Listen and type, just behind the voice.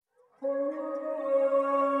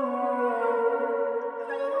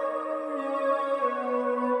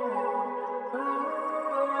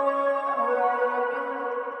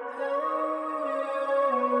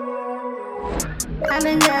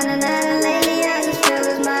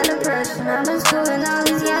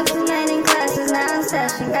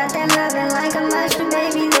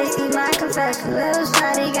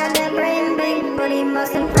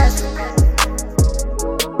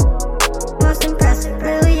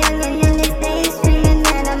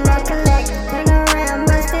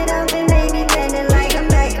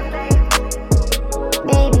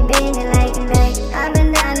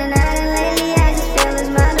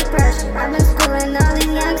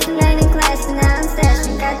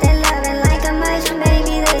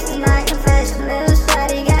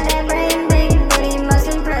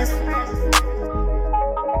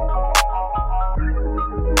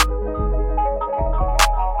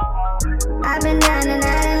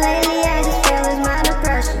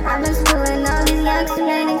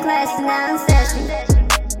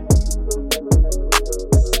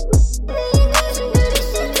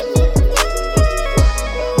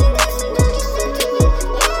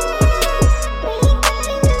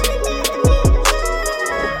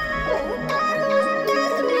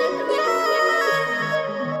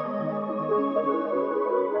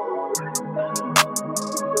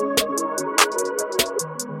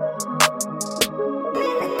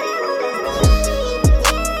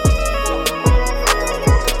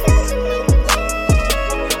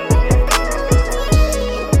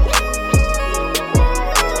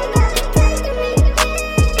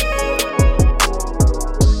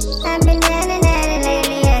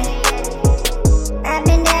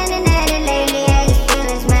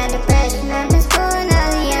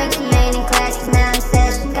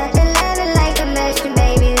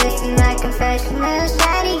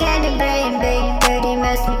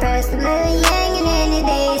impressed. A little young and in the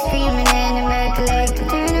day, screaming and the milk collector.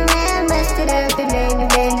 Turn around, bust it up, and baby,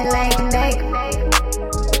 bend it like a back.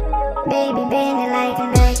 Baby, bend it like a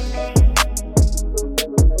back.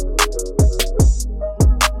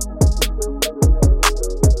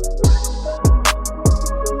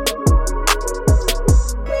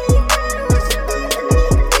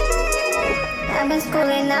 I've been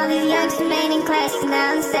schooling all these youngs remaining classes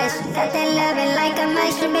now in session. Got that loving like a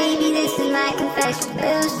mushroom, baby, this is my confession.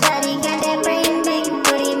 Little shawty, got that brain big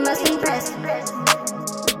booty, most impressive.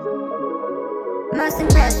 Most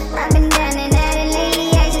impressive.